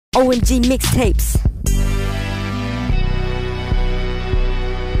OMG mixtapes.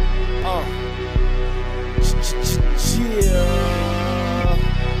 Yeah,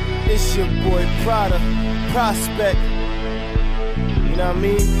 it's your boy Prada, Prospect. You know what I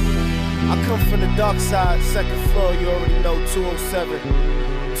mean? I come from the dark side, second floor, you already know, 207,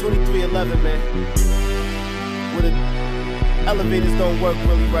 2311, man. Where the elevators don't work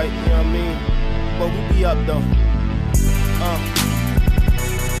really right, you know what I mean? But we be up though.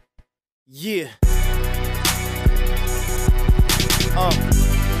 Yeah.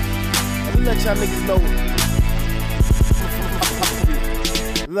 Let me let y'all niggas know.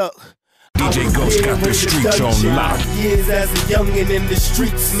 Look. DJ Ghost got the streets on lock. Years as a youngin' in the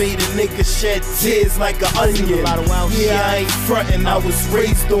streets made a nigga shed tears like an onion. Yeah, I ain't frontin', I was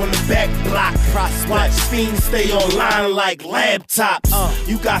raised on the back block. Watch fiends stay online like laptops.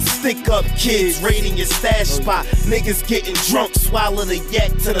 You got stick-up kids raiding your stash spot. Niggas getting drunk, swallow the yak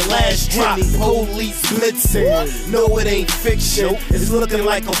to the last drop. Police blitzing, no it ain't fiction. It's looking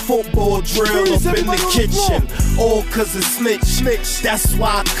like a football drill up in the kitchen. All cause of snitch. That's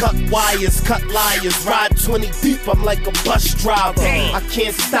why I cut wires. Cut liars, ride 20 deep, I'm like a bus driver. I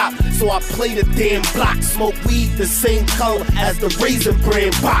can't stop, so I play the damn block. Smoke weed the same color as the Raisin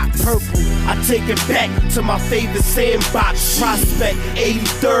Bran box. Purple. I take it back to my favorite sandbox. Prospect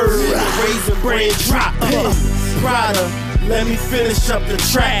 83rd, the Raisin Bran drop. Prada. Let me finish up the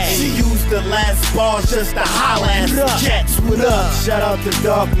track. She used the last bars just to holla at some cats. What up? Shout out to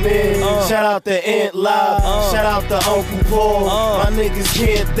Dark Man. Shout out to Ant Live. Shout out to Uncle Paul. My niggas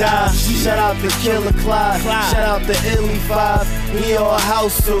can't die. Shout out to Killer Clyde. Shout out to Illy 5. He on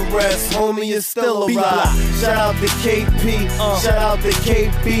house arrest. Homie is still alive. Shout out to KP. Shout out to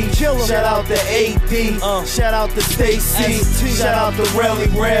KB. Shout out to AD. Shout out to Stacy. Shout out to Relly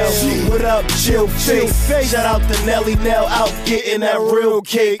Rail. What up, Chill Face? Shout out to Nelly Nell. Out getting that real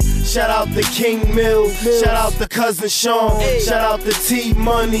cake. Shout out to King Mill. Shout out to Cousin Sean. Shout out to T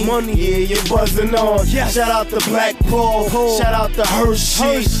Money. Yeah, you're buzzing on. Shout out to Black Paul. Shout out to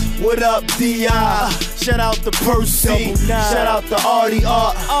Hershey. What up, D.I.? Shout out to Percy. Shout out to Artie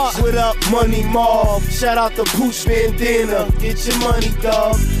Art. What up, Money Marv? Shout out to Pooch Bandana. Get your money,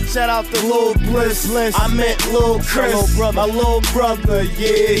 dog. Shout out to Lil Bliss. I meant Lil Chris. My little brother.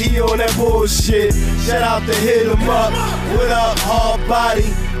 Yeah, he on that bullshit. Shout out to Hit 'em Up. What up, Hard Body?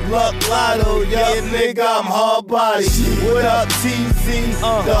 Luck Lotto, yeah, nigga, I'm hard body. What up, TZ?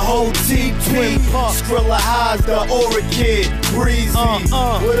 The whole TP. Skrilla Highs, the Aura Kid, Breezy.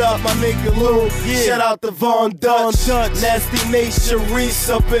 What up, my nigga Lou? Shout out to Von Dutch. Nasty Nate Sharice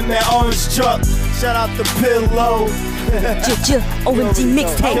up in that orange truck. Shout out to Pillow. OMG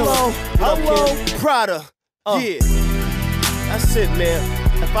mixtapes. Hello, Prada. Yeah, that's it, man.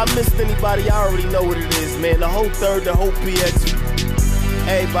 If I missed anybody, I already know what it is, man. The whole third, the whole PX.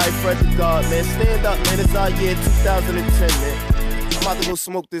 Everybody, Fred the God, man. Stand up, man. It's our year 2010, man. I'm about to go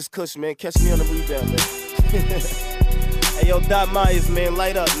smoke this kush, man. Catch me on the rebound, man. Hey, yo, Dot Myers, man.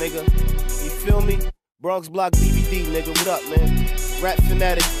 Light up, nigga. You feel me? Bronx Block DVD, nigga. What up, man? Rap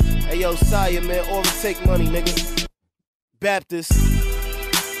Fanatic. Hey, yo, Sire, man. Aura Take Money, nigga. Baptist.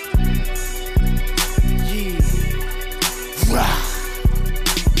 Yeah.